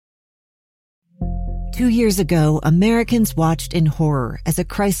2 years ago, Americans watched in horror as a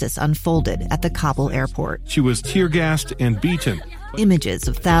crisis unfolded at the Kabul airport. She was tear-gassed and beaten. Images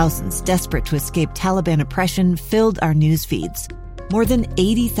of thousands desperate to escape Taliban oppression filled our news feeds. More than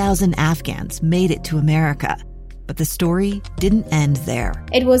 80,000 Afghans made it to America. But the story didn't end there.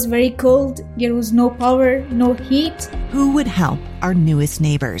 It was very cold. There was no power, no heat. Who would help our newest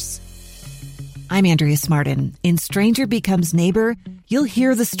neighbors? I'm Andrea Smartin. In Stranger Becomes Neighbor, you'll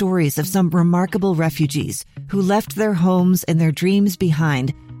hear the stories of some remarkable refugees who left their homes and their dreams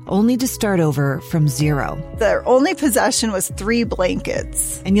behind, only to start over from zero. Their only possession was 3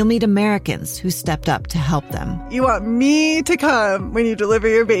 blankets. And you'll meet Americans who stepped up to help them. You want me to come when you deliver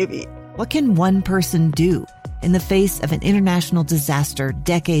your baby. What can one person do in the face of an international disaster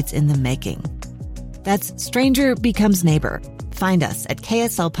decades in the making? That's Stranger Becomes Neighbor. Find us at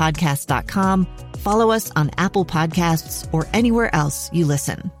kslpodcast.com. Follow us on Apple Podcasts or anywhere else you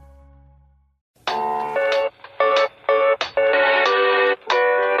listen.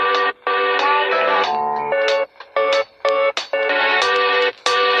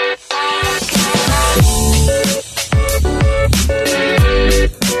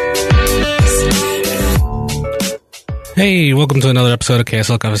 Hey, welcome to another episode of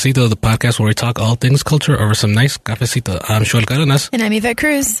KSL Cafecito, the podcast where we talk all things culture over some nice cafecito. I'm Xoel Cardenas. And I'm Yvette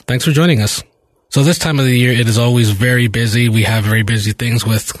Cruz. Thanks for joining us. So this time of the year, it is always very busy. We have very busy things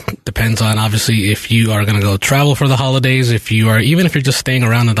depends on obviously if you are going to go travel for the holidays, even if you're just staying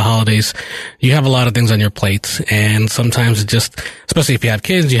around at the holidays, you have a lot of things on your plate. And sometimes especially if you have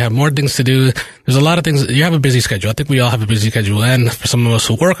kids, you have more things to do. There's a lot of things. You have a busy schedule. I think we all have a busy schedule. And for some of us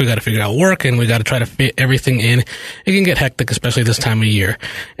who work, we got to figure out work and we got to try to fit everything in. It can get hectic, especially this time of year.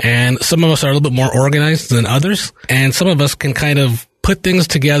 And some of us are a little bit more organized than others. And some of us can kind of put things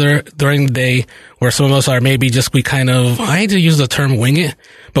together during the day where some of us are maybe I hate to use the term wing it,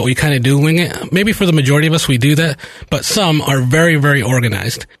 but we kind of do wing it. Maybe for the majority of us, we do that, but some are very, very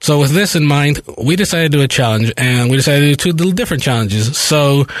organized. So with this in mind, we decided to do a challenge and we decided to do 2 different challenges.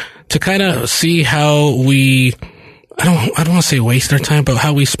 So to kind of see how I don't want to say waste our time, but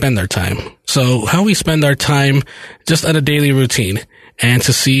how we spend our time. So how we spend our time just on a daily routine and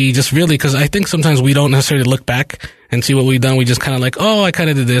to see just really, because I think sometimes we don't necessarily look back and see what we've done. We just kind of like, oh, I kind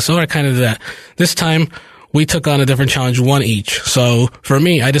of did this. Oh, I kind of did that. This time we took on a different challenge, 1 each. So for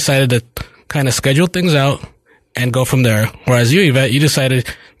me, I decided to kind of schedule things out and go from there. Whereas you, Yvette, you decided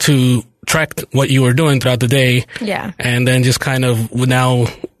to track what you were doing throughout the day. Yeah. And then just kind of now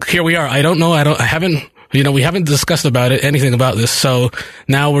here we are. We haven't discussed anything about this. So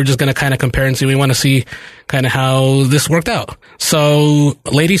now we're just going to kind of compare and see. We want to see kind of how this worked out. So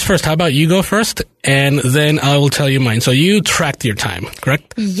ladies first, how about you go first? And then I will tell you mine. So you tracked your time,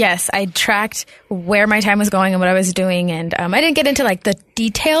 correct? Yes, I tracked where my time was going and what I was doing. And I didn't get into the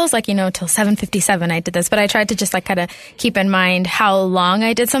details, till 7:57 I did this. But I tried to just kind of keep in mind how long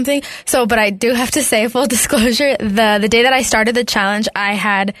I did something. So, but I do have to say, full disclosure, the day that I started the challenge, I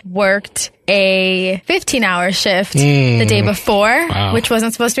had worked a 15-hour shift the day before, which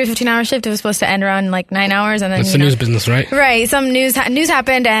wasn't supposed to be a 15-hour shift. It was supposed to end around 9 hours. And then, it's the news business, right? Right. Some news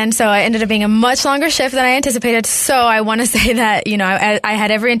happened. And so I ended up being a much longer shift than I anticipated. So I want to say that, I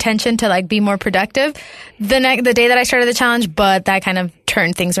had every intention to be more productive the day that I started the challenge, but that kind of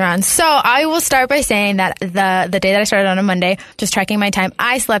turned things around. So I will start by saying that the day that I started on a Monday, just tracking my time,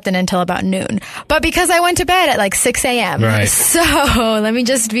 I slept in until about noon. But because I went to bed at 6 a.m. Right. So let me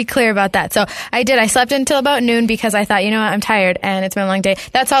just be clear about that. So I slept until about noon because I thought, I'm tired and it's been a long day.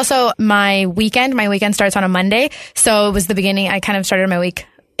 That's also my weekend. My weekend starts on a Monday. So it was the beginning. I kind of started my week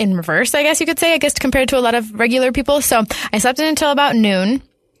in reverse, I guess you could say, compared to a lot of regular people. So I slept in until about noon.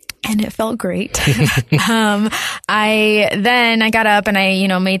 And it felt great. I got up and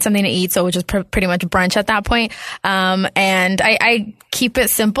I, made something to eat. So it was just pretty much brunch at that point. And I keep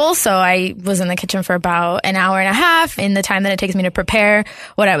it simple. So I was in the kitchen for about an hour and a half in the time that it takes me to prepare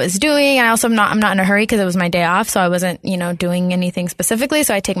what I was doing. And I'm not in a hurry because it was my day off. So I wasn't, doing anything specifically.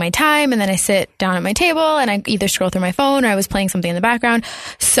 So I take my time and then I sit down at my table and I either scroll through my phone or I was playing something in the background.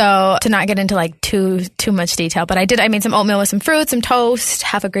 So to not get into too much detail, but I made some oatmeal with some fruit, some toast,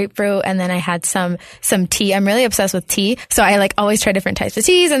 half a grapefruit, and then I had some tea. I'm really obsessed with tea, so I always try different types of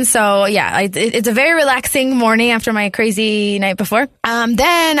teas. And so it's a very relaxing morning after my crazy night before.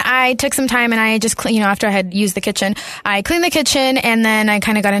 Then I took some time and I just after I had used the kitchen, I cleaned the kitchen, and then I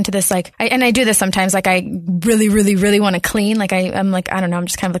kind of got into this I do this sometimes. I really, really, really want to clean. I'm I don't know. I'm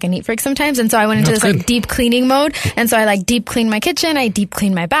just kind of a neat freak sometimes, and so I went into this deep cleaning mode. And so I deep cleaned my kitchen. I deep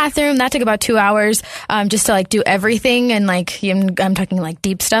cleaned my bathroom. That took about 2 hours just to do everything, and I'm talking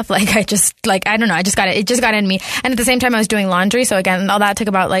deep stuff. stuff. Like I don't know. It just got in me. And at the same time I was doing laundry. So again, all that took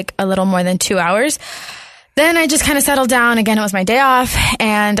about like a little more than 2 hours. Then I just kind of settled down. Again, it was my day off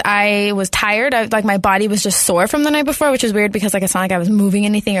and I was tired. Like my body was just sore from the night before, which is weird because like it's not like I was moving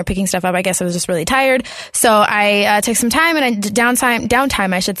anything or picking stuff up. I guess I was just really tired. So I took some time and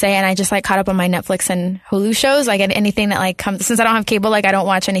downtime, I should say. And I just like caught up on my Netflix and Hulu shows. Like anything that like comes, since I don't have cable, like I don't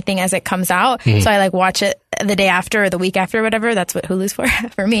watch anything as it comes out. So I like watch it the day after or the week after or whatever. That's what Hulu's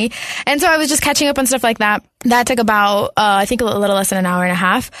for me. And so I was just catching up on stuff like that. That took about, I think a little less than an hour and a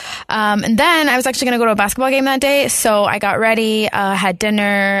half. And then I was actually going to go to a basketball game that day. So I got ready, had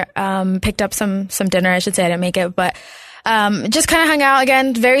dinner, picked up some dinner. I should say I didn't make it, but just kind of hung out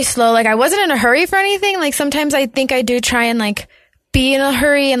again, very slow. Like I wasn't in a hurry for anything. Like sometimes I think I do try and like be in a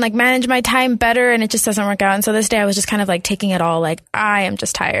hurry and like manage my time better and it just doesn't work out. And so this day I was just kind of like taking it all like, I am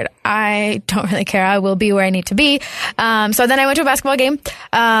just tired. I don't really care. I will be where I need to be. So then I went to a basketball game.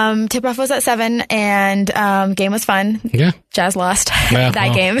 Tip-off was at 7 and game was fun. Yeah. Jazz lost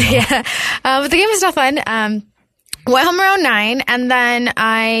that game. Yeah. But the game was still fun. Went home around 9 and then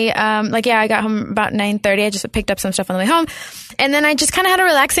I got home about 9:30. I just picked up some stuff on the way home and then I just kind of had a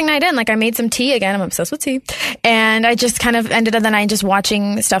relaxing night in. Like I made some tea again. I'm obsessed with tea. And I just kind of ended up the night just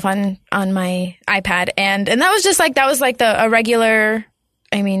watching stuff on my iPad. And that was just like, a regular,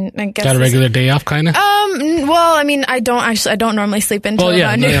 I mean, I guess. Got a regular day off kind of? Well, I mean, I don't normally sleep until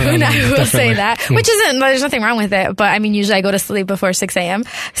about noon. I will say that, which there's nothing wrong with it. But I mean, usually I go to sleep before 6 a.m.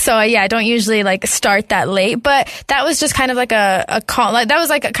 So I don't usually like start that late, but that was just kind of like a call. Like that was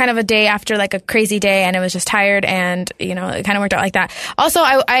like kind of a day after like a crazy day and it was just tired and, it kind of worked out like that. Also,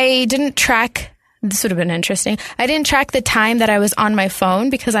 I didn't track. This would have been interesting. I didn't track the time that I was on my phone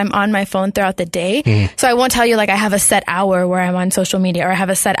because I'm on my phone throughout the day. So I won't tell you like I have a set hour where I'm on social media or I have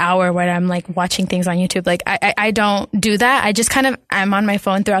a set hour where I'm like watching things on YouTube. Like I don't do that. I just I'm on my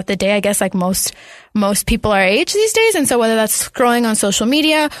phone throughout the day. I guess like most people our age these days. And so whether that's scrolling on social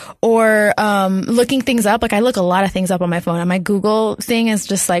media or looking things up, like I look a lot of things up on my phone and my Google thing is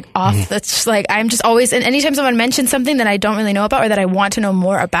just like off. That's just like, I'm just always, and anytime someone mentions something that I don't really know about or that I want to know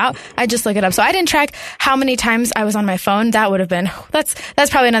more about, I just look it up. So I didn't track how many times I was on my phone. That would have been, that's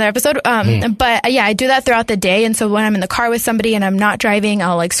probably another episode. But yeah, I do that throughout the day. And so when I'm in the car with somebody and I'm not driving,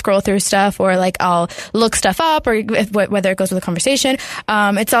 I'll like scroll through stuff or like I'll look stuff up or whether it goes with a conversation.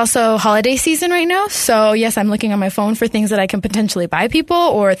 It's also holiday season right now. So yes, I'm looking on my phone for things that I can potentially buy people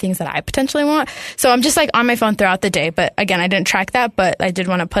or things that I potentially want. So I'm just like on my phone throughout the day. But again, I didn't track that, but I did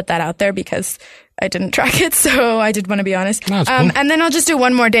want to put that out there because I didn't track it. So I did want to be honest. Cool. And then I'll just do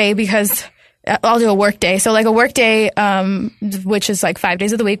one more day because I'll do a work day. So like a work day, which is like 5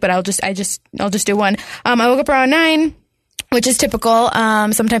 days of the week, but I'll just do one. I woke up around 9. Which is typical.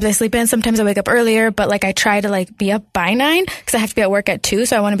 Sometimes I sleep in, sometimes I wake up earlier, but like I try to like be up by 9 because I have to be at work at 2.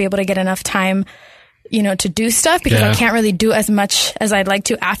 So I want to be able to get enough time, to do stuff because I can't really do as much as I'd like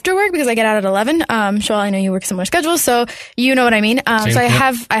to after work because I get out at 11. Xoel, I know you work similar schedules, so you know what I mean. So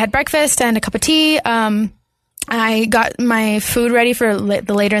I had breakfast and a cup of tea. I got my food ready for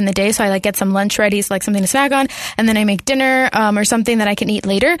the later in the day. So I like get some lunch ready, so like something to snack on. And then I make dinner, or something that I can eat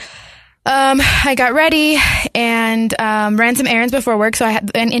later. I got ready and ran some errands before work. So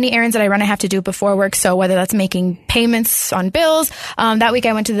and any errands that I run, I have to do before work. So whether that's making payments on bills, that week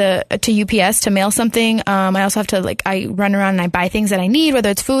I went to UPS to mail something. I also have to I run around and I buy things that I need, whether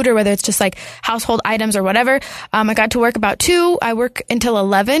it's food or whether it's just like household items or whatever. I got to work about 2. I work until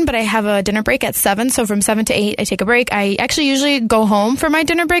 11, but I have a dinner break at 7. So from 7 to 8, I take a break. I actually usually go home for my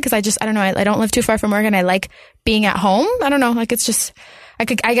dinner break because I don't know. I don't live too far from work and I like being at home. I don't know. Like it's just,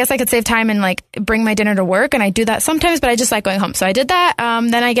 I guess I could save time and like bring my dinner to work, and I do that sometimes, but I just like going home. So I did that.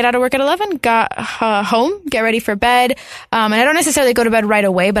 Then I get out of work at 11, got home, get ready for bed. And I don't necessarily go to bed right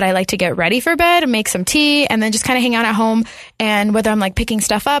away, but I like to get ready for bed and make some tea and then just kind of hang out at home. And whether I'm like picking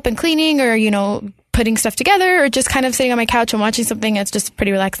stuff up and cleaning or, putting stuff together or just kind of sitting on my couch and watching something, it's just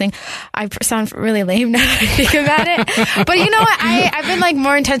pretty relaxing. I sound really lame now that I think about it. But you know what? I've been like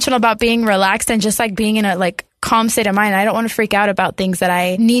more intentional about being relaxed and just like being in a like calm state of mind. I don't want to freak out about things that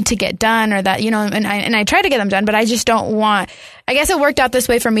I need to get done or that, and I try to get them done, but I just don't want, I guess it worked out this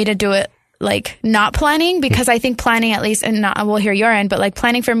way for me to do it like not planning, because I think planning at least, and not, we'll hear your end, but like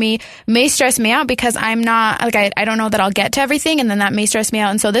planning for me may stress me out because I'm not like, I don't know that I'll get to everything, and then that may stress me out.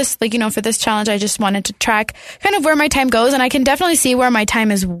 And so this, like, for this challenge, I just wanted to track kind of where my time goes, and I can definitely see where my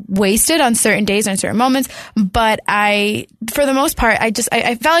time is wasted on certain days and certain moments. But for the most part, I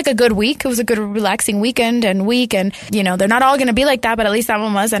felt like a good week. It was a good relaxing weekend and week, and they're not all going to be like that, but at least that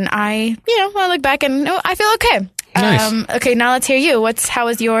one was. And I look back and I feel okay. Nice. Okay, now let's hear you. How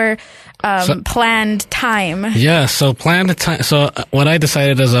was your planned time. Yeah, so planned time. So what I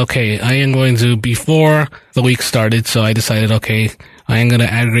decided is, okay, I am going to, before the week started, so I decided, okay, I am going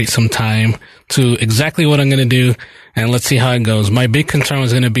to aggregate some time to exactly what I'm going to do, and let's see how it goes. My big concern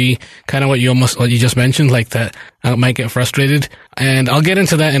was going to be kind of what you just mentioned, like that I might get frustrated. And I'll get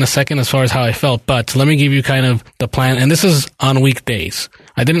into that in a second as far as how I felt, but let me give you kind of the plan. And this is on weekdays.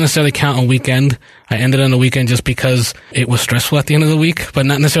 I didn't necessarily count on weekend. I ended on the weekend just because it was stressful at the end of the week, but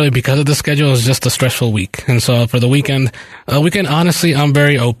not necessarily because of the schedule. It was just a stressful week. And so for the weekend, honestly, I'm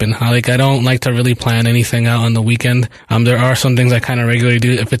very open. I don't like to really plan anything out on the weekend. There are some things I kind of regularly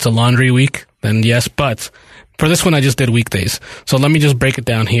do. If it's a laundry week, then yes, but for this one, I just did weekdays. So let me just break it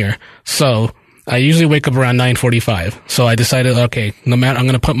down here. So I usually wake up around 9:45. So I decided, okay, no matter, I'm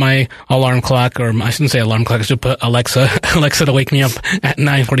going to put my alarm clock, or I shouldn't say alarm clock, I should put Alexa to wake me up at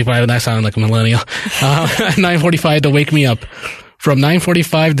 9:45. That sounded like a millennial. 9:45 to wake me up. From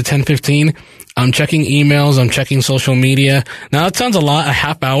 9:45 to 10:15, I'm checking emails, I'm checking social media. Now that sounds a lot, a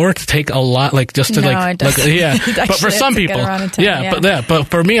half hour to take a lot, like just to yeah. But for some people, but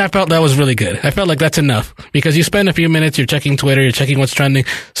for me, I felt that was really good. I felt like that's enough because you spend a few minutes, you're checking Twitter, you're checking what's trending,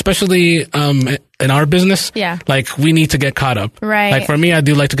 especially, in our business. Yeah. Like we need to get caught up. Right. Like for me, I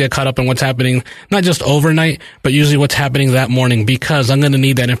do like to get caught up in what's happening, not just overnight, but usually what's happening that morning because I'm going to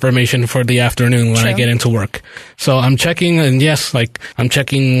need that information for the afternoon when I get into work. So I'm checking, and yes, like I'm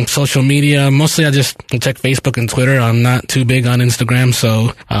checking social media. Mostly I just check Facebook and Twitter. I'm not too big on Instagram.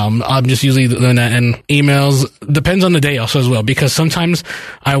 So, I'm just usually doing that, and emails depends on the day also as well, because sometimes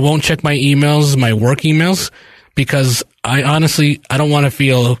I won't check my emails, my work emails, because I don't want to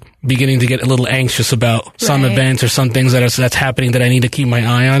feel beginning to get a little anxious about some events or some things that's happening that I need to keep my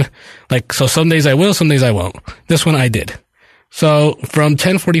eye on. Like, so some days I will, some days I won't. This one I did. So from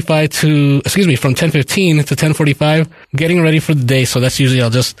 10:15 to 10:45, getting ready for the day. So that's usually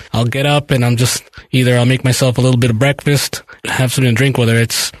I'll get up and I'll make myself a little bit of breakfast, have something to drink, whether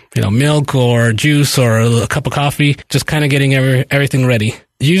it's, milk or juice or a cup of coffee, just kind of getting everything ready.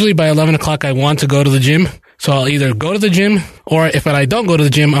 Usually by 11 o'clock, I want to go to the gym. So I'll either go to the gym, or if I don't go to the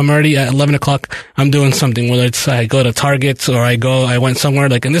gym, I'm already at 11 o'clock, I'm doing something, whether it's I go to Target or I went somewhere.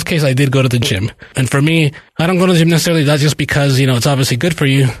 Like in this case, I did go to the gym. And for me, I don't go to the gym necessarily, that's just because, it's obviously good for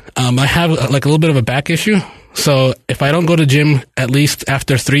you. I have like a little bit of a back issue. So if I don't go to the gym at least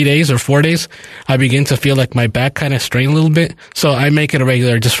after 3 days or 4 days, I begin to feel like my back kind of strain a little bit. So I make it a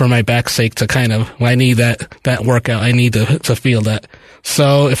regular just for my back's sake to I need that workout. I need to feel that.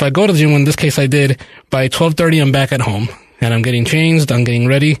 So if I go to the gym, in this case I did, by 12:30 I'm back at home. And I'm getting changed, I'm getting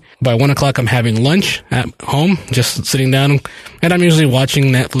ready. By 1 o'clock I'm having lunch at home, just sitting down. And I'm usually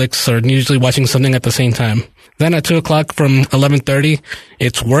watching Netflix or usually watching something at the same time. Then at 2 o'clock from 11:30,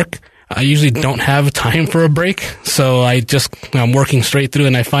 it's work. I usually don't have time for a break, so I'm working straight through,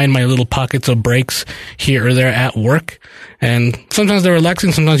 and I find my little pockets of breaks here or there at work. And sometimes they're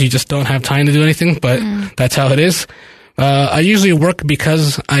relaxing, sometimes you just don't have time to do anything, but that's how it is. I usually work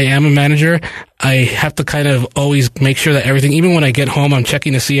because I am a manager. I have to kind of always make sure that everything, even when I get home, I'm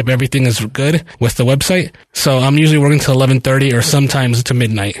checking to see if everything is good with the website. So I'm usually working till 11:30 or sometimes to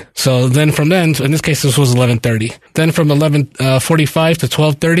midnight. So then from then, in this case, this was 11:30. Then from 11:45 to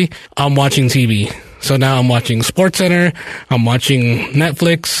 12:30, I'm watching TV. So now I'm watching SportsCenter, I'm watching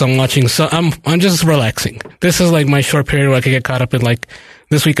Netflix, I'm just relaxing. This is like my short period where I could get caught up in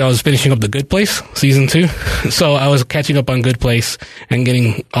this week I was finishing up The Good Place, season 2. So I was catching up on Good Place and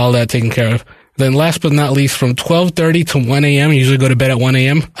getting all that taken care of. Then last but not least, from 12:30 to 1 a.m., I usually go to bed at 1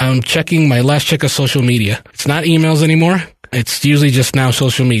 a.m., I'm checking my last check of social media. It's not emails anymore. It's usually just now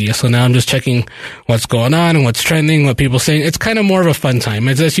social media. So now I'm just checking what's going on and what's trending, what people saying. It's kind of more of a fun time.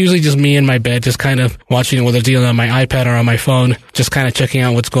 It's usually just me in my bed, just kind of watching, whether it's either on my iPad or on my phone, just kind of checking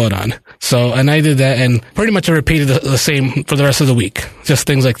out what's going on. So, and I did that, and pretty much I repeated the same for the rest of the week. Just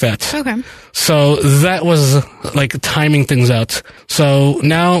things like that. Okay. So that was like timing things out. So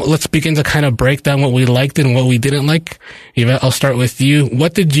now let's begin to kind of break down what we liked and what we didn't like. Yvette, I'll start with you.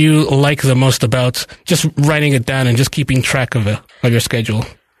 What did you like the most about just writing it down and just keeping track of your schedule?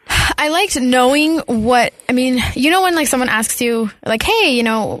 I liked knowing when someone asks you, like, hey,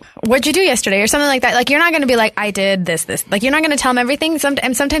 what'd you do yesterday or something like that? Like, you're not going to be like, I did this. Like, you're not going to tell them everything.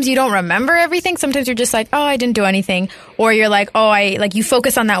 And sometimes you don't remember everything. Sometimes you're just like, oh, I didn't do anything. Or you're like, you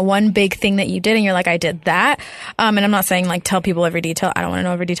focus on that one big thing that you did and you're like, I did that. And I'm not saying like tell people every detail. I don't want to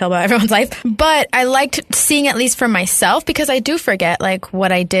know every detail about everyone's life. But I liked seeing at least for myself, because I do forget like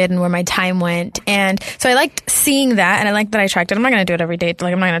what I did and where my time went. And so I liked seeing that, and I liked that I tracked it. I'm not going to do it every day.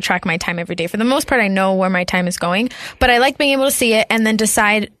 Like, I'm not going to to track my time every day. For the most part, I know where my time is going, but I like being able to see it and then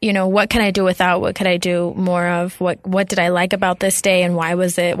decide, what can I do without? What could I do more of? What did I like about this day, and why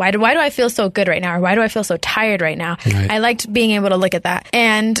was it? Why do I feel so good right now, or why do I feel so tired right now? Right. I liked being able to look at that,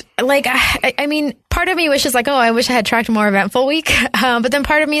 and like I mean, part of me wishes like, oh, I wish I had tracked more eventful week, but then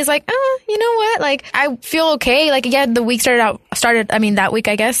part of me is like, you know what? Like I feel okay. Like the week that week,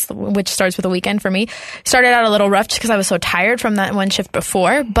 I guess, which starts with a weekend for me, started out a little rough just because I was so tired from that one shift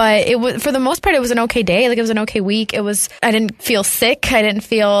before. But it was, for the most part, it was an okay day. Like it was an okay week. I didn't feel sick. I didn't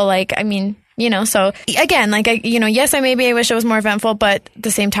feel like, so again, like, yes, I wish it was more eventful, but at the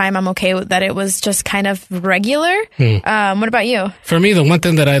same time, I'm okay with that it was just kind of regular. What about you? For me, the one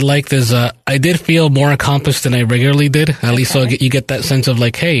thing that I liked is I did feel more accomplished than I regularly did. At least so you get that sense of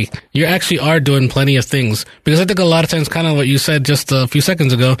like, hey, you actually are doing plenty of things. Because I think a lot of times, kind of what you said just a few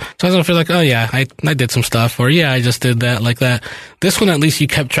seconds ago, sometimes I feel like, oh yeah, I did some stuff, or yeah, I just did that, like that. This one, at least you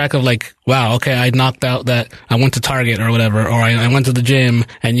kept track of like, wow, okay, I knocked out that I went to Target or whatever, or I went to the gym,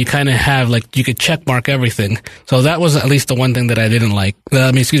 and you kind of have like, you could check mark everything. So that was at least the one thing that I didn't like.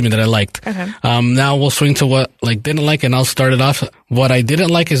 That I liked. Okay. Now we'll swing to what like didn't like, and I'll start it off. What I didn't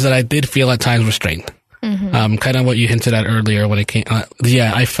like is that I did feel at times restrained. Mm-hmm. Kind of what you hinted at earlier when it came.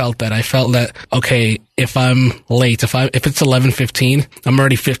 I felt that. Okay, if I'm late, if it's 11:15, I'm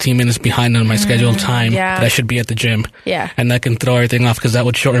already 15 minutes behind on my scheduled time that I should be at the gym. Yeah, and that can throw everything off because that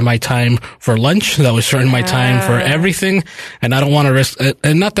would shorten my time for lunch. That would shorten my time for everything, and I don't want to risk.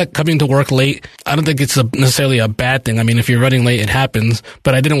 And not that coming to work late, I don't think it's necessarily a bad thing. I mean, if you're running late, it happens.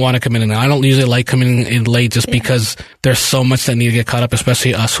 But I didn't want to come in, and I don't usually like coming in late just because there's so much that need to get caught up,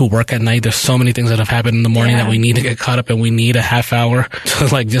 especially us who work at night. There's so many things that have happened in the morning that we need to get caught up, and we need a half hour to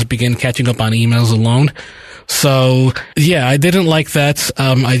like just begin catching up on emails alone. So yeah, I didn't like that.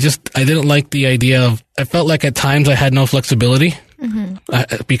 I didn't like the idea of, I felt like at times I had no flexibility.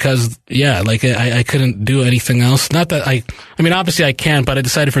 Mm-hmm. Because I couldn't do anything else. Not that obviously I can, but I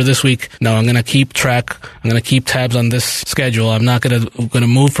decided for this week, no, I'm going to keep track. I'm going to keep tabs on this schedule. I'm not going to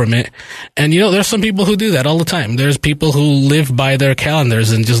move from it. And there's some people who do that all the time. There's people who live by their calendars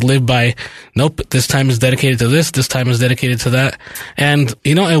and just live by, nope, this time is dedicated to this time is dedicated to that. And,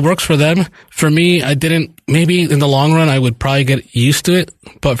 it works for them. For me, I didn't. Maybe in the long run, I would probably get used to it.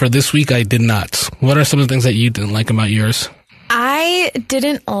 But for this week, I did not. What are some of the things that you didn't like about yours? I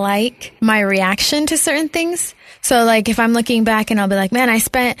didn't like my reaction to certain things. So like if I'm looking back and I'll be like, man, I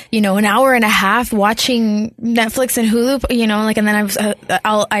spent, an hour and a half watching Netflix and Hulu, and then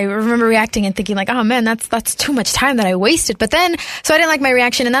I remember reacting and thinking like, oh man, that's too much time that I wasted. But then, so I didn't like my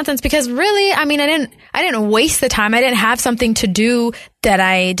reaction in that sense because really, I didn't waste the time. I didn't have something to do that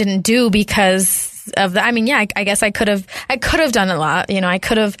I didn't do because of the, I guess I could have done a lot. I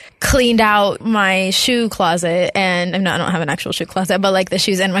could have cleaned out my shoe closet, and I don't have an actual shoe closet, but like the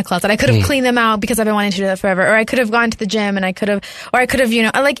shoes in my closet, I could have cleaned them out because I've been wanting to do that forever. Or I could have gone to the gym, and I could have, I could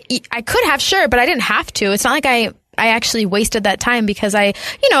have, sure, but I didn't have to. It's not like I actually wasted that time because I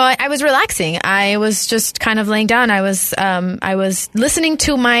was relaxing. I was just kind of laying down. I was listening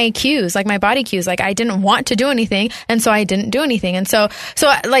to my cues, like my body cues. Like I didn't want to do anything, and so I didn't do anything. And so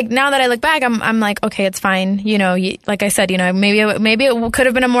like now that I look back, I'm like, okay, it's fine. Like I said, maybe it could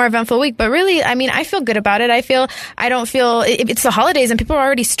have been a more eventful week, but really, I feel good about it. I don't feel it's the holidays and people are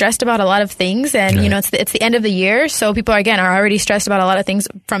already stressed about a lot of things, and it's the end of the year, so people are already stressed about a lot of things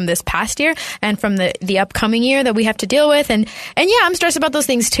from this past year and from the upcoming year that we have to deal with, and yeah, I'm stressed about those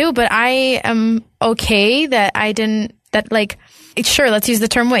things too, but I am okay that sure, let's use the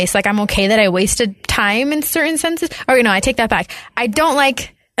term waste. Like I'm okay that I wasted time in certain senses. Or I take that back.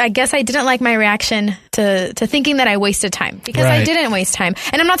 I guess I didn't like my reaction to thinking that I wasted time because I didn't waste time.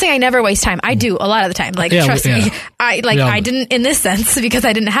 And I'm not saying I never waste time. I do a lot of the time. Like, trust me, I didn't in this sense because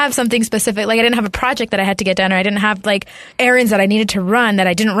I didn't have something specific. Like I didn't have a project that I had to get done, or I didn't have like errands that I needed to run that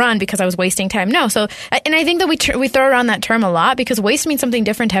I didn't run because I was wasting time. No. So, and I think that we throw around that term a lot because waste means something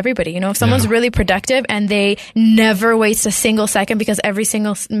different to everybody. If someone's really productive and they never waste a single second because every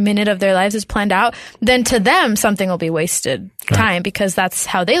single minute of their lives is planned out, then to them, something will be wasted time because that's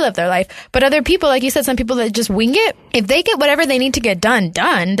how they live their life. But other people, like you said, some people that just wing it, if they get whatever they need to get done,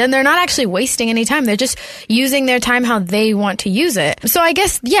 then they're not actually wasting any time. They're just using their time how they want to use it. So I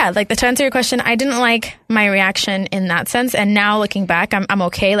guess, to answer your question, I didn't like my reaction in that sense. And now looking back, I'm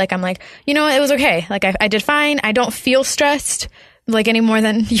okay. Like, I'm like, it was okay. Like I did fine. I don't feel stressed like any more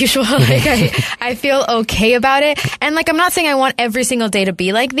than usual. Like I feel okay about it. And like, I'm not saying I want every single day to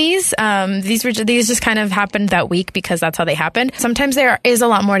be like these. These just kind of happened that week because that's how they happened. Sometimes there is a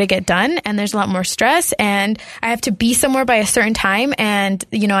lot more to get done and there's a lot more stress and I have to be somewhere by a certain time and,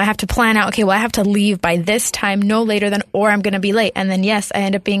 you know, I have to plan out, okay, well, I have to leave by this time, no later than, or I'm going to be late. And then yes, I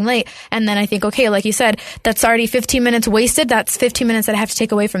end up being late. And then I think, okay, like you said, that's already 15 minutes wasted. That's 15 minutes that I have to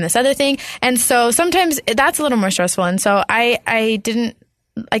take away from this other thing. And so sometimes that's a little more stressful. And so I didn't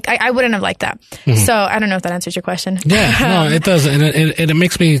like, I wouldn't have liked that. So I don't know if that answers your question. Yeah, no, it does. And it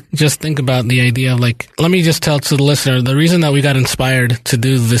makes me just think about the idea of like, let me just tell to the listener, the reason that we got inspired to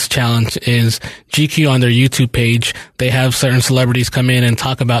do this challenge is GQ on their YouTube page. They have certain celebrities come in and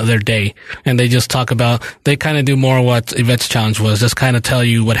talk about their day. And they just talk about, they kind of do more what Yvette's challenge was, just kind of tell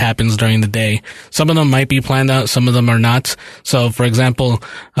you what happens during the day. Some of them might be planned out, some of them are not. So for example,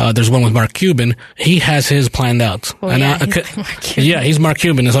 there's one with Mark Cuban. He has his planned out. Well, and yeah, he's Mark Cuban. Yeah, he's Mark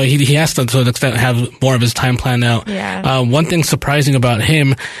Cuban. And so he has to an extent have more of his time planned out. Yeah. One thing surprising about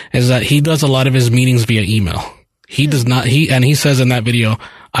him is that he does a lot of his meetings via email. He does not, and he says in that video,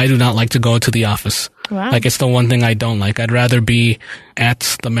 I do not like to go to the office. Wow. Like, it's the one thing I don't like. I'd rather be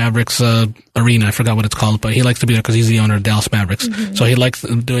at the Mavericks arena. I forgot what it's called, but he likes to be there because he's the owner of Dallas Mavericks. So he likes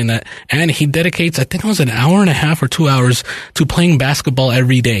doing that. And he dedicates, I think it was an hour and a half or 2 hours to playing basketball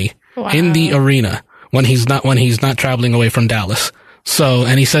every day in the arena when he's not traveling away from Dallas. So,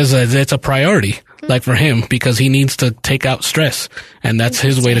 and he says that it's a priority, like for him, because he needs to take out stress. And that's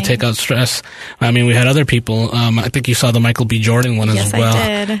his way to take out stress. I mean, we had other people. I think you saw the Michael B. Jordan one as well.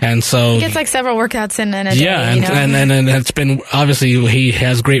 Yes, I did. And so he gets like several workouts in a day. Yeah, you know? and it's been, obviously he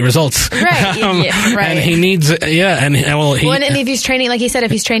has great results. Right. Right. And he needs, and if he's training, like he said, if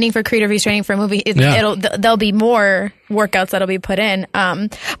he's training for Creed or if he's training for a movie, there'll be more workouts that'll be put in.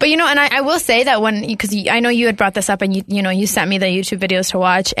 But you know, and I will say that because I know you had brought this up and you sent me the YouTube videos to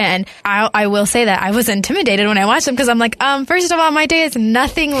watch, and I will say that I was intimidated when I watched them because I'm like, first of all, my day is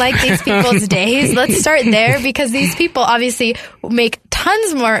nothing like these people's days. Let's start there because these people obviously make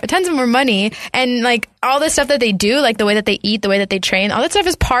tons more money, and like all the stuff that they do, like the way that they eat, the way that they train, all that stuff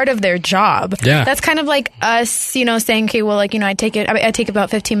is part of their job. Yeah. That's kind of like us, saying, okay, well, like, I take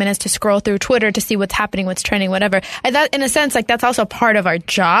about 15 minutes to scroll through Twitter to see what's happening, what's trending, whatever. And that, in a sense, like that's also part of our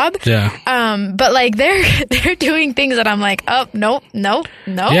job. Yeah. But like they're doing things that I'm like, oh, no.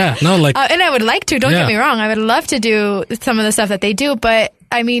 Yeah, no, like, and I would like to, don't get me wrong. I would love to do some of the stuff that they do, but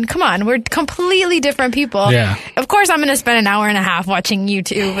I mean, come on, we're completely different people. Yeah. Of course, I'm going to spend an hour and a half watching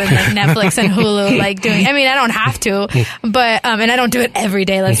YouTube and like Netflix and Hulu, like doing. I mean, I don't have to, but and I don't do it every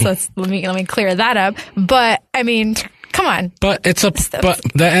day. Let me clear that up. But I mean, come on. But but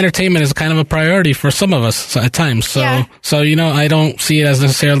the entertainment is kind of a priority for some of us at times. So, I don't see it as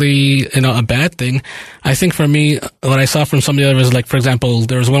necessarily, a bad thing. I think for me, what I saw from some of the others, like, for example,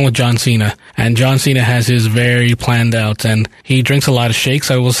 there was one with John Cena, and John Cena has his very planned out, and he drinks a lot of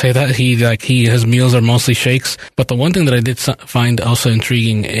shakes. I will say that his meals are mostly shakes. But the one thing that I did find also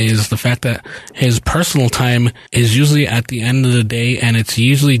intriguing is the fact that his personal time is usually at the end of the day, and it's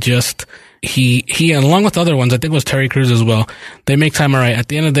usually just, he along with other ones, I think it was Terry Crews as well, they make time. All right, at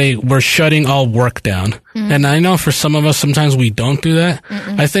the end of the day, we're shutting all work down. And I know for some of us, sometimes we don't do that.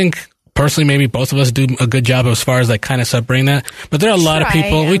 I think personally, maybe both of us do a good job as far as like kind of separating that. But there are a lot of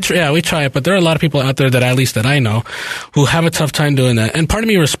people, we try it, but there are a lot of people out there that I know who have a tough time doing that. And part of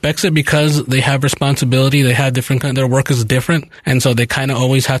me respects it because they have responsibility. They have their work is different. And so they kind of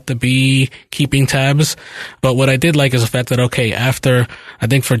always have to be keeping tabs. But what I did like is the fact that, okay, after, I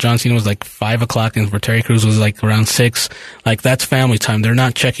think for John Cena was like 5 o'clock and for Terry Crews was like around 6, like that's family time. They're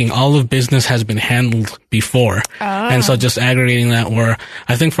not checking. All of business has been handled before. And so just aggregating that, where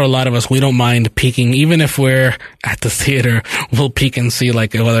I think for a lot of us, we don't mind peeking, even if we're at the theater, we'll peek and see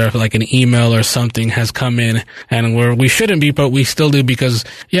like whether like an email or something has come in, and we shouldn't be, but we still do because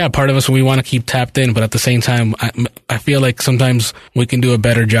part of us, we want to keep tapped in, but at the same time, I feel like sometimes we can do a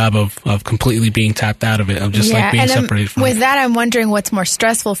better job of completely being tapped out of it, of just like being separated from it. With that, I'm wondering what's more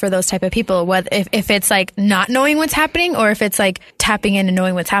stressful for those type of people, whether if it's like not knowing what's happening, or if it's like tapping in and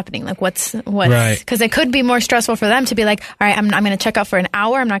knowing what's happening, like what's right. Because it could be more stressful for them to be like, all right, I'm going to check out for an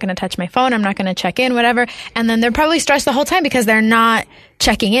hour, I'm not going to touch my phone, I'm not going to check in, whatever. And then they're probably stressed the whole time because they're not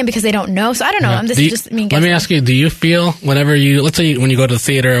checking in because they don't know. So I don't know. Let me ask you, do you feel whenever let's say when you go to the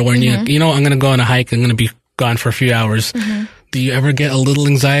theater, or when I'm going to go on a hike, I'm going to be gone for a few hours. Do you ever get a little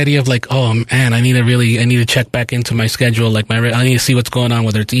anxiety of like, oh man, I need to check back into my schedule. Like I need to see what's going on,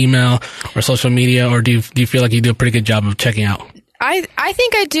 whether it's email or social media, or do you feel like you do a pretty good job of checking out? I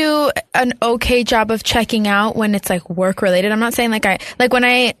think I do an okay job of checking out when it's like work related. I'm not saying when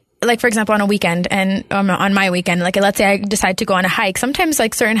I like, for example, on a weekend and on my weekend, like, let's say I decide to go on a hike. Sometimes,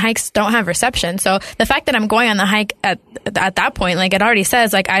 like, certain hikes don't have reception. So the fact that I'm going on the hike at that point, like, it already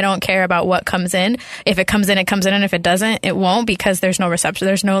says, like, I don't care about what comes in. If it comes in, it comes in. And if it doesn't, it won't, because there's no reception.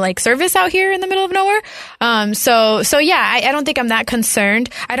 There's no, like, service out here in the middle of nowhere. So yeah, I don't think I'm that concerned.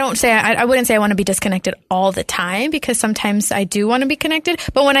 I wouldn't say I want to be disconnected all the time, because sometimes I do want to be connected.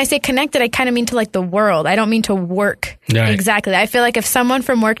 But when I say connected, I kind of mean to, like, the world. I don't mean to work. Right. Exactly. I feel like if someone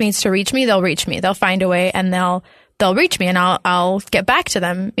from work needs to reach me, they'll reach me. They'll find a way, and they'll reach me, and I'll get back to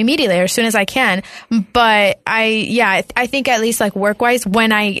them immediately or as soon as I can. But I think at least, like, work wise,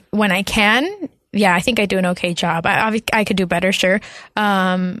 when I can, yeah, I think I do an okay job. I could do better, sure.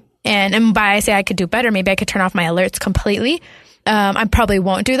 And by I say I could do better, maybe I could turn off my alerts completely. I probably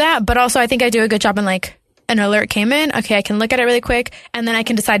won't do that, but also I think I do a good job in, like, an alert came in, okay, I can look at it really quick, and then I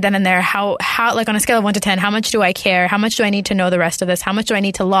can decide then and there how like, on a scale of 1 to 10, how much do I care? How much do I need to know the rest of this? How much do I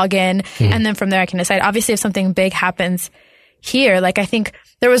need to log in? And then from there I can decide. Obviously, if something big happens here, like, I think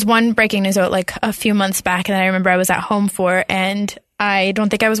there was one breaking news out, like, a few months back, and I remember I was at home for, and I don't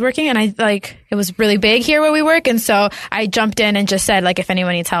think I was working, and it was really big here where we work, and so I jumped in and just said, like, if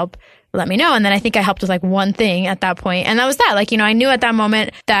anyone needs help, let me know. And then I think I helped with, like, one thing at that point. And that was that. Like, I knew at that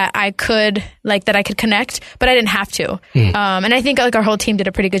moment that I could connect, but I didn't have to. And I think, like, our whole team did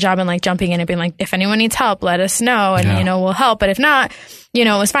a pretty good job in, like, jumping in and being like, if anyone needs help, let us know. And, we'll help. But if not, it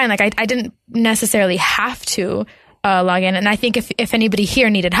was fine. Like, I didn't necessarily have to log in. And I think if anybody here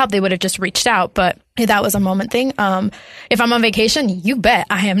needed help, they would have just reached out. But that was a moment thing. If I'm on vacation, you bet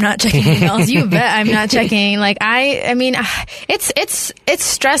I am not checking emails. You bet I'm not checking. Like, I mean, it's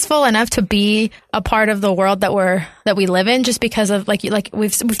stressful enough to be a part of the world that we live in, just because of, like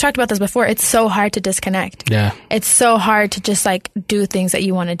we've talked about this before. It's so hard to disconnect. Yeah. It's so hard to just, like, do things that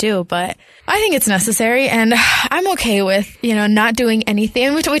you want to do. But I think it's necessary, and I'm okay with, not doing anything.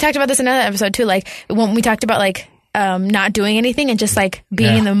 And we talked about this in another episode too. Like, when we talked about, like, not doing anything and just, like,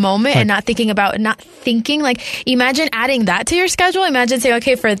 being in the moment, and not thinking, like, imagine adding that to your schedule. Imagine saying,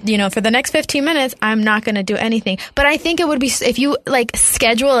 okay, for the next 15 minutes, I'm not going to do anything. But I think it would be, if you, like,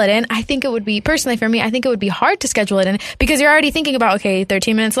 schedule it in, I think it would be, personally for me, I think it would be hard to schedule it in, because you're already thinking about, okay,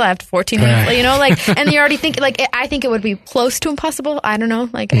 13 minutes left, 14 minutes, and you're already thinking, like, I think it would be close to impossible. I don't know.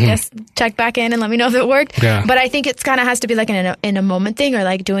 Like, I guess check back in and let me know if it worked. Yeah. But I think it's kind of has to be, like, in a moment thing, or,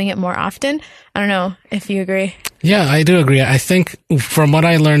 like, doing it more often. I don't know if you agree. Yeah, I do agree. I think from what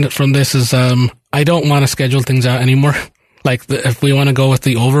I learned from this is, I don't want to schedule things out anymore. Like, if we want to go with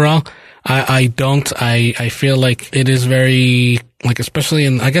the overall, I don't. I feel like it is very, like, especially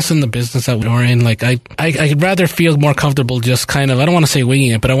in the business that we're in, like, I'd rather feel more comfortable just kind of, I don't want to say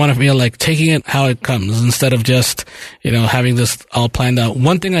winging it, but I want to feel like taking it how it comes, instead of just, having this all planned out.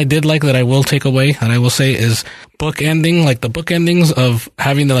 One thing I did like that I will take away, and I will say, is bookending, like, the bookendings of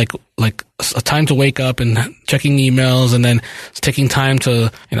having the, like a time to wake up and checking emails, and then taking time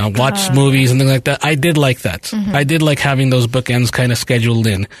to, watch movies and things like that. I did like that. Mm-hmm. I did like having those bookends kind of scheduled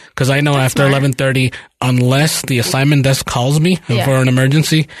in, because I know after 11:30, unless the assignment desk calls me for an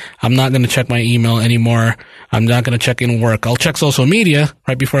emergency, I'm not going to check my email anymore. I'm not going to check in work. I'll check social media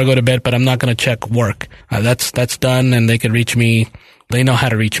right before I go to bed, but I'm not going to check work. That's done, and they can reach me. They know how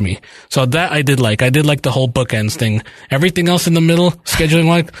to reach me. So that I did like. I did like the whole bookends thing. Everything else in the middle, scheduling,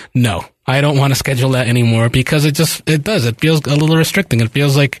 like, no. I don't want to schedule that anymore, because it feels a little restricting. It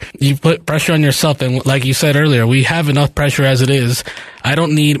feels like you put pressure on yourself. And like you said earlier, we have enough pressure as it is. I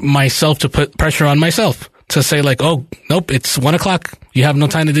don't need myself to put pressure on myself to say, like, oh, nope, it's 1 o'clock. You have no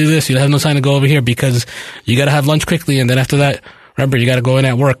time to do this. You have no time to go over here, because you got to have lunch quickly. And then after that, remember, you got to go in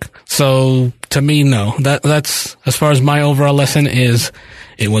at work. So to me, no, that's as far as my overall lesson is.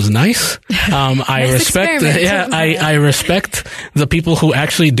 It was nice. I respect, I respect the people who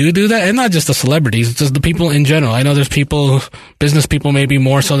actually do that, and not just the celebrities, just the people in general. I know there's people, business people maybe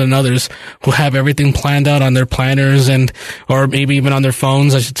more so than others, who have everything planned out on their planners or maybe even on their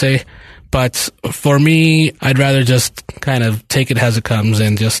phones, I should say. But for me, I'd rather just kind of take it as it comes,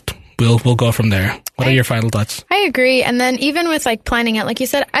 and just we'll go from there. What are your final thoughts? I agree. And then even with, like, planning out, like you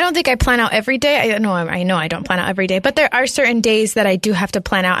said, I don't think I plan out every day. I know I don't plan out every day, but there are certain days that I do have to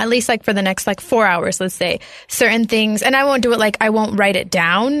plan out, at least, like, for the next, like, 4 hours, let's say, certain things. And I won't do it, like, I won't write it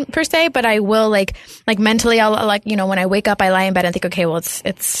down per se, but I will, like mentally, I'll, like, when I wake up, I lie in bed and think, okay, well, it's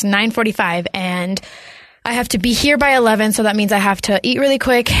 9:45 and I have to be here by 11. So that means I have to eat really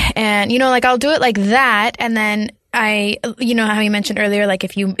quick. And, like, I'll do it like that. And then how you mentioned earlier, like,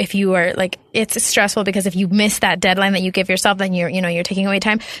 if you are, like, it's stressful because if you miss that deadline that you give yourself, then you're taking away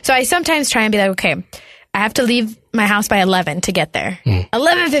time. So I sometimes try and be like, okay, I have to leave my house by 11 to get there.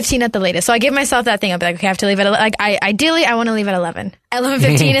 11:15 at the latest. So I give myself that thing. I'll be like, okay, I have to leave at, like, ideally I want to leave at 11.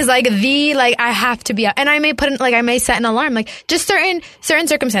 11:15 is like I have to be out. And I may I may set an alarm, like just certain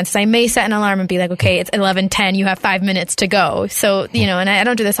circumstances. I may set an alarm and be like, okay, it's 11:10. You have 5 minutes to go. So, and I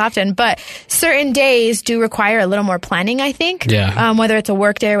don't do this often, but certain days do require a little more planning, I think. Yeah. Whether it's a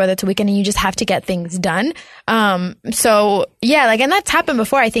work day or whether it's a weekend, and you just have to get things done. So yeah, like, and that's happened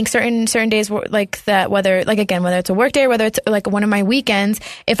before. I think certain days like that, whether it's a work day or whether it's like one of my weekends,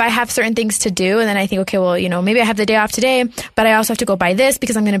 if I have certain things to do and then I think, okay, well, maybe I have the day off today, but I also have to go buy this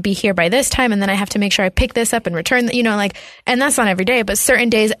because I'm going to be here by this time. And then I have to make sure I pick this up and return, and that's not every day, but certain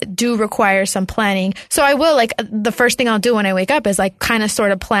days do require some planning. So I will, like, the first thing I'll do when I wake up is like kind of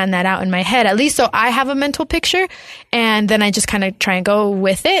sort of plan that out in my head, at least so I have a mental picture. And then I just kind of try and go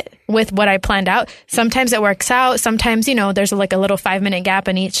with it, with what I planned out. Sometimes it works out. Sometimes, there's like a little 5-minute gap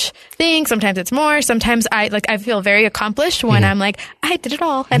in each thing. Sometimes it's more. Sometimes I feel very accomplished when I'm like, I did it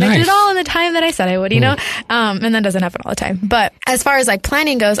all. And I did it all in the time that I said I would, and that doesn't happen all the time. But as far as like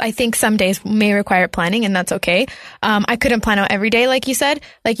planning goes, I think some days may require planning, and that's okay. I couldn't plan out every day, like you said,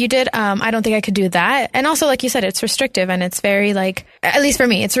 like you did. I don't think I could do that. And also, like you said, it's restrictive, and it's very, like, at least for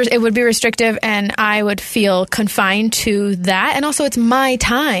me, it would be restrictive, and I would feel confined to that. And also, it's my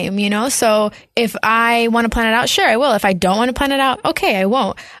time, so if I want to plan it out, sure, I will. If I don't want to plan it out, okay, I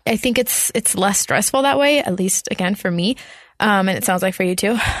won't. I think it's less stressful that way, at least, again, for me. And it sounds like for you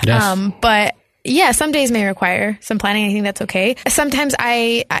too. Yes. But yeah, some days may require some planning. I think that's okay. Sometimes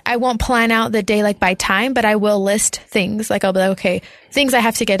I won't plan out the day like by time, but I will list things. Like, I'll be like, okay, things I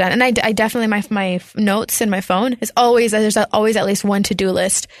have to get done. And I definitely, my notes in my phone is there's always at least one to-do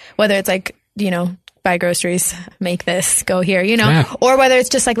list, whether it's like, buy groceries, make this, go here, or whether it's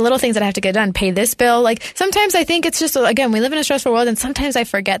just like little things that I have to get done, pay this bill. Like, sometimes I think it's just, again, we live in a stressful world, and sometimes I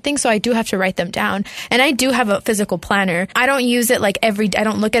forget things, so I do have to write them down. And I do have a physical planner. I don't use it I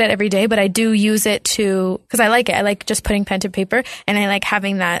don't look at it every day, but I do use it because I like it. I like just putting pen to paper, and I like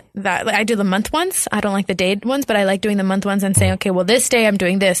having that like, I do the month ones. I don't like the day ones, but I like doing the month ones and saying, okay, well, this day I'm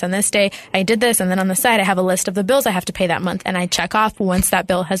doing this, and this day I did this, and then on the side I have a list of the bills I have to pay that month, and I check off once that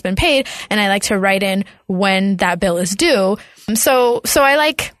bill has been paid, and I like to write in when that bill is due. So I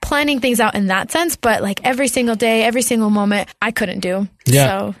like planning things out in that sense, but like every single day, every single moment, I couldn't do. Yeah.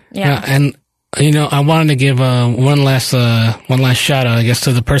 So, yeah. And, I wanted to give one last shout out, I guess,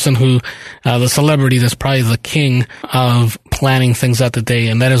 to the person who, the celebrity that's probably the king of planning things out the day,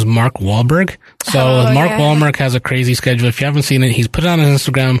 and that is Mark Wahlberg. So Mark Wahlberg has a crazy schedule. If you haven't seen it, he's put it on his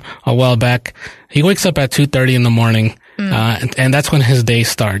Instagram a while back. He wakes up at 2:30 in the morning, and that's when his day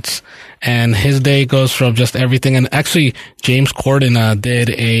starts. And his day goes from just everything. And actually, James Corden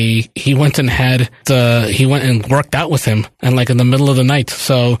he went and worked out with him, and like in the middle of the night.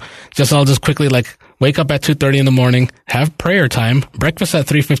 So I'll just quickly like wake up at 2:30 in the morning, have prayer time, breakfast at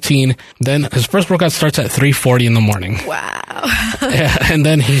 3:15. Then his first workout starts at 3:40 in the morning. Wow. Yeah, and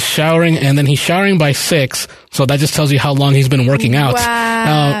then he's showering by 6. So that just tells you how long he's been working out.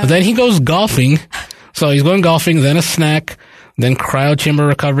 Wow. Then he goes golfing. So he's going golfing, then a snack, then cryo chamber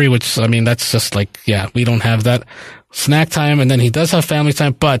recovery, which, I mean, that's just like, yeah, we don't have that. Snack time, and then he does have family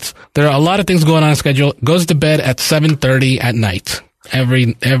time, but there are a lot of things going on in schedule. Goes to bed at 7:30 at night.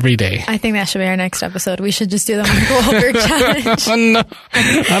 Every day. I think that should be our next episode. We should just do the Michael Wahlberg challenge. Oh, no.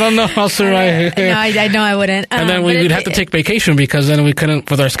 I don't know how survive. No, I know I wouldn't. And then we'd have to take vacation because then we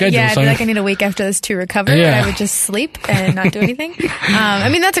couldn't with our schedule. Yeah, I'd be like, I need a week after this to recover. Yeah. And I would just sleep and not do anything. I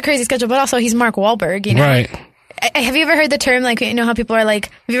mean, that's a crazy schedule, but also he's Mark Wahlberg, Right. Have you ever heard the term, like, how people are like,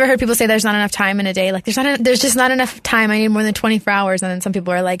 have you ever heard people say there's not enough time in a day? Like, there's just not enough time. I need more than 24 hours. And then some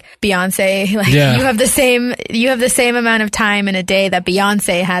people are like, Beyonce, like, you have the same amount of time in a day that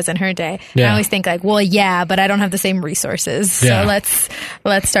Beyonce has in her day. Yeah. I always think like, well, yeah, but I don't have the same resources. Yeah. So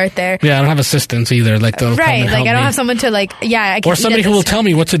let's start there. Yeah. I don't have assistants either. Like, they'll right. Like, I don't have someone to like, I can or somebody who will tell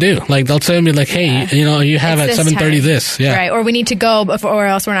me what to do. Like, they'll tell me like, hey, you have at 7:30 this. Yeah. Right. Or we need to go or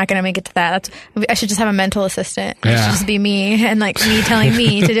else we're not going to make it to that. I should just have a mental assistant. It should just be me and like me telling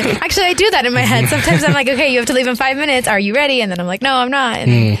me to do. Actually, I do that in my head. Sometimes I'm like, okay, you have to leave in 5 minutes. Are you ready? And then I'm like, no, I'm not.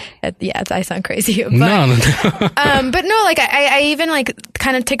 And I sound crazy. But, no. But no, like I even like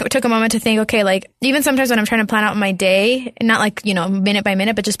kind of took a moment to think, okay, like even sometimes when I'm trying to plan out my day, not like, minute by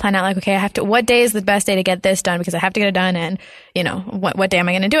minute, but just plan out like, okay, what day is the best day to get this done because I have to get it done, and what day am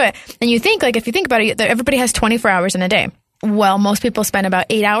I going to do it? And you think, like, if you think about it, everybody has 24 hours in a day. Well, most people spend about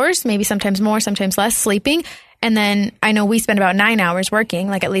 8 hours, maybe sometimes more, sometimes less, sleeping. And then I know we spend about 9 hours working,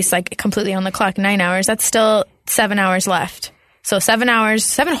 like at least like completely on the clock, 9 hours. That's still 7 hours left. So 7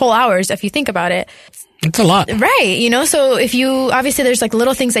 whole hours, if you think about it, It's a lot. Right. You know, so if you, obviously there's like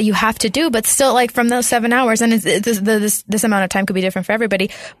little things that you have to do, but still like from those 7 hours, and this amount of time could be different for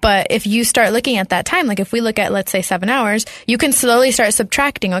everybody. But if you start looking at that time, like if we look at, let's say 7 hours, you can slowly start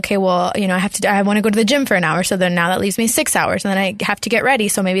subtracting. Okay, well, you know, I want to go to the gym for an hour. So then now that leaves me 6 hours, and then I have to get ready.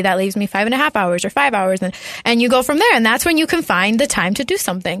 So maybe that leaves me 5.5 hours or 5 hours. And you go from there. And that's when you can find the time to do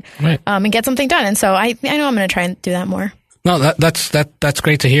something, right. And get something done. And so I know I'm going to try and do that more. No, that's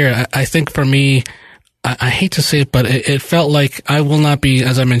great to hear. I think for me, I hate to say it, but it felt like I will not be,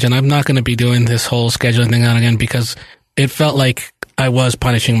 as I mentioned, I'm not going to be doing this whole scheduling thing on again, because it felt like I was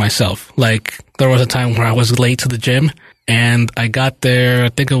punishing myself. Like there was a time where I was late to the gym and I got there, I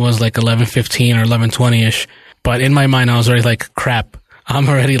think it was like 11:15 or 11:20ish. But in my mind, I was already like, crap, I'm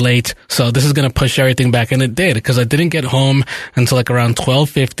already late. So this is going to push everything back. And it did, because I didn't get home until like around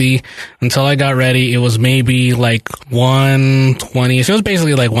 12:50. Until I got ready, it was maybe like 1:20. So it was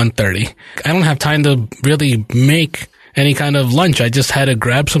basically like 1:30. I don't have time to really make any kind of lunch. I just had to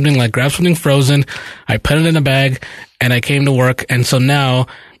grab something frozen. I put it in a bag and I came to work. And so now,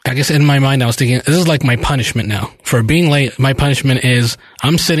 I guess in my mind, I was thinking, this is like my punishment now. For being late, my punishment is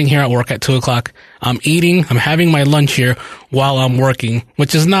I'm sitting here at work at 2 o'clock. I'm eating, I'm having my lunch here while I'm working,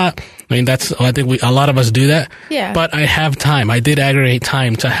 which is not, I mean, I think a lot of us do that. Yeah. But I have time. I did aggregate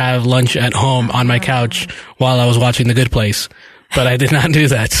time to have lunch at home on my couch while I was watching The Good Place. But I did not do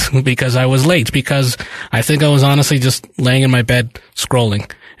that because I was late, because I think I was honestly just laying in my bed scrolling.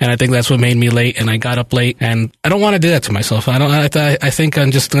 And I think that's what made me late, and I got up late, and I don't want to do that to myself. I think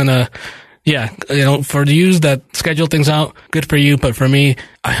I'm just gonna, for you that schedule things out, good for you. But for me,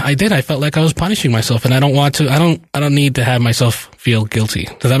 I felt like I was punishing myself, and I don't want to, I don't need to have myself feel guilty.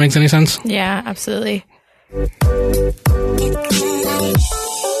 Does that make any sense? Yeah, absolutely.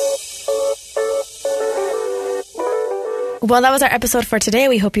 Well, that was our episode for today.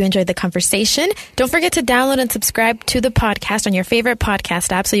 We hope you enjoyed the conversation. Don't forget to download and subscribe to the podcast on your favorite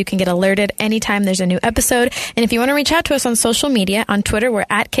podcast app so you can get alerted anytime there's a new episode. And if you want to reach out to us on social media, on Twitter, we're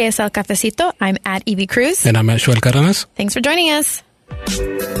at KSL Cafecito. I'm at Evie Cruz. And I'm at Xoel Cardenas. Thanks for joining us.